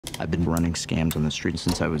I've been running scams on the street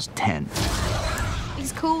since I was 10.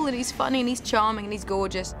 He's cool and he's funny and he's charming and he's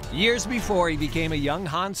gorgeous. Years before he became a young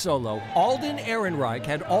Han Solo, Alden Ehrenreich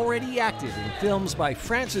had already acted in films by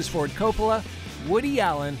Francis Ford Coppola, Woody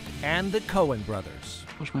Allen, and the Coen brothers.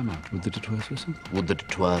 What's my mouth? Would the Detroit system? Would the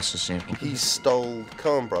Detroit system? He stole the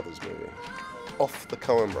Coen brothers movie off the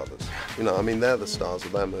Coen brothers. You know, I mean, they're the stars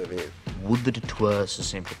of that movie. Would the Detroit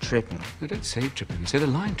system for tripping? They don't say tripping, they say the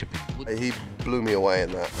line tripping. He blew me away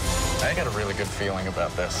in that. I got a really good feeling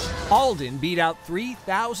about this. Alden beat out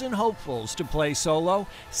 3,000 hopefuls to play Solo,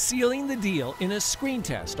 sealing the deal in a screen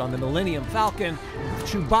test on the Millennium Falcon with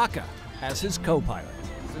Chewbacca as his co-pilot.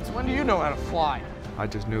 Since when do you know how to fly? I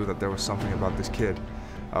just knew that there was something about this kid,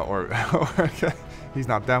 he's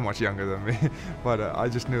not that much younger than me, but I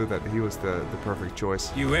just knew that he was the perfect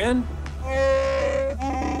choice. You in?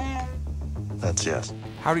 That's yes.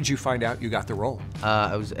 How did you find out you got the role?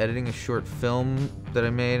 I was editing a short film that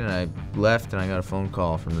I made, and I left, and I got a phone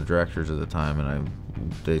call from the directors at the time, and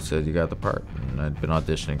they said, you got the part. And I'd been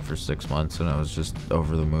auditioning for 6 months, and I was just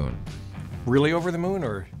over the moon. Really over the moon,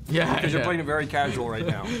 or? Yeah. Because you're playing it very casual right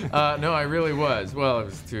now. No, I really was. Well, it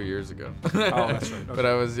was 2 years ago. Oh, that's right. Okay. But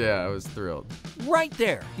I was thrilled. Right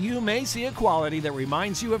there, you may see a quality that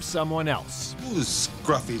reminds you of someone else. Who's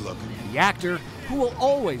scruffy looking? The actor, who will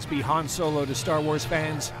always be Han Solo to Star Wars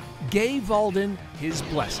fans, gave Alden his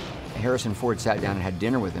blessing. Harrison Ford sat down and had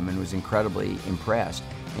dinner with him and was incredibly impressed.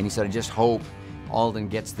 And he said, I just hope Alden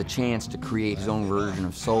gets the chance to create his own version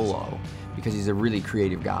of Solo, because he's a really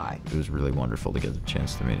creative guy. It was really wonderful to get the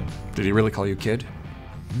chance to meet him. Did he really call you kid?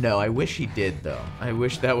 No, I wish he did, though. I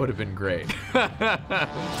wish that would have been great.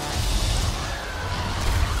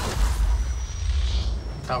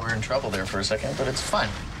 Thought we were in trouble there for a second, but it's fine.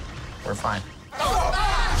 We're fine.